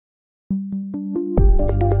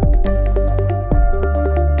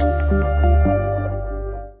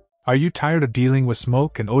Are you tired of dealing with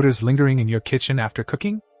smoke and odors lingering in your kitchen after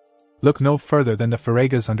cooking? Look no further than the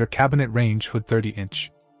FIREGAS under cabinet range hood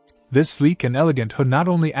 30-inch. This sleek and elegant hood not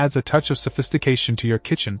only adds a touch of sophistication to your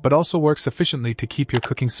kitchen but also works efficiently to keep your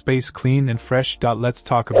cooking space clean and fresh. Let's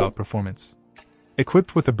talk about performance.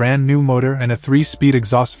 Equipped with a brand new motor and a 3-speed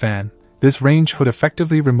exhaust fan, this range hood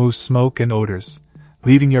effectively removes smoke and odors,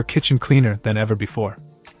 leaving your kitchen cleaner than ever before.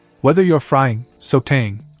 Whether you're frying,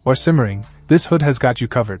 sautéing, or simmering, this hood has got you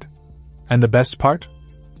covered. And the best part?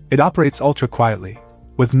 It operates ultra quietly,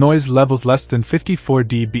 with noise levels less than 54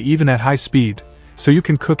 dB even at high speed, so you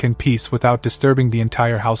can cook in peace without disturbing the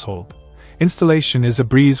entire household. Installation is a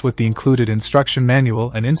breeze with the included instruction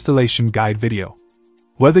manual and installation guide video.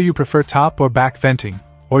 Whether you prefer top or back venting,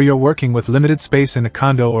 or you're working with limited space in a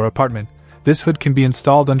condo or apartment, this hood can be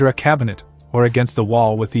installed under a cabinet or against the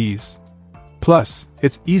wall with ease. Plus,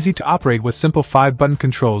 it's easy to operate with simple 5-button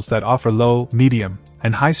controls that offer low, medium,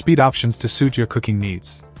 and high-speed options to suit your cooking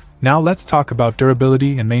needs. Now let's talk about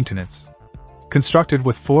durability and maintenance. Constructed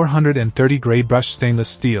with 430-grade brushed stainless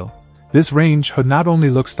steel, this range hood not only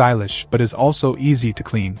looks stylish but is also easy to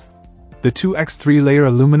clean. The 2x3-layer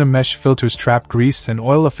aluminum mesh filters trap grease and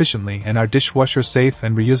oil efficiently and are dishwasher safe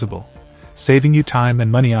and reusable, saving you time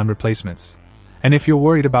and money on replacements. And if you're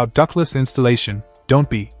worried about ductless installation, don't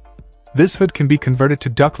be. This hood can be converted to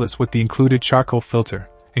ductless with the included charcoal filter,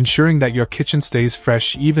 ensuring that your kitchen stays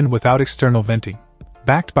fresh even without external venting.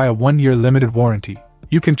 Backed by a 1-year limited warranty,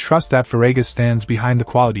 you can trust that FIREGAS stands behind the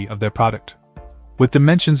quality of their product. With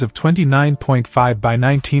dimensions of 29.5 by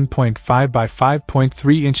 19.5 by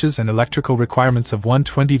 5.3 inches and electrical requirements of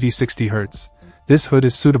 120V 60 Hz, this hood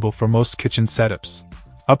is suitable for most kitchen setups.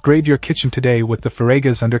 Upgrade your kitchen today with the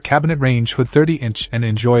FIREGAS under cabinet range hood 30-inch and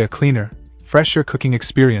enjoy a cleaner, fresher cooking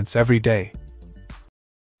experience every day.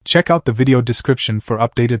 Check out the video description for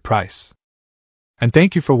updated price. And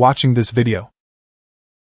thank you for watching this video.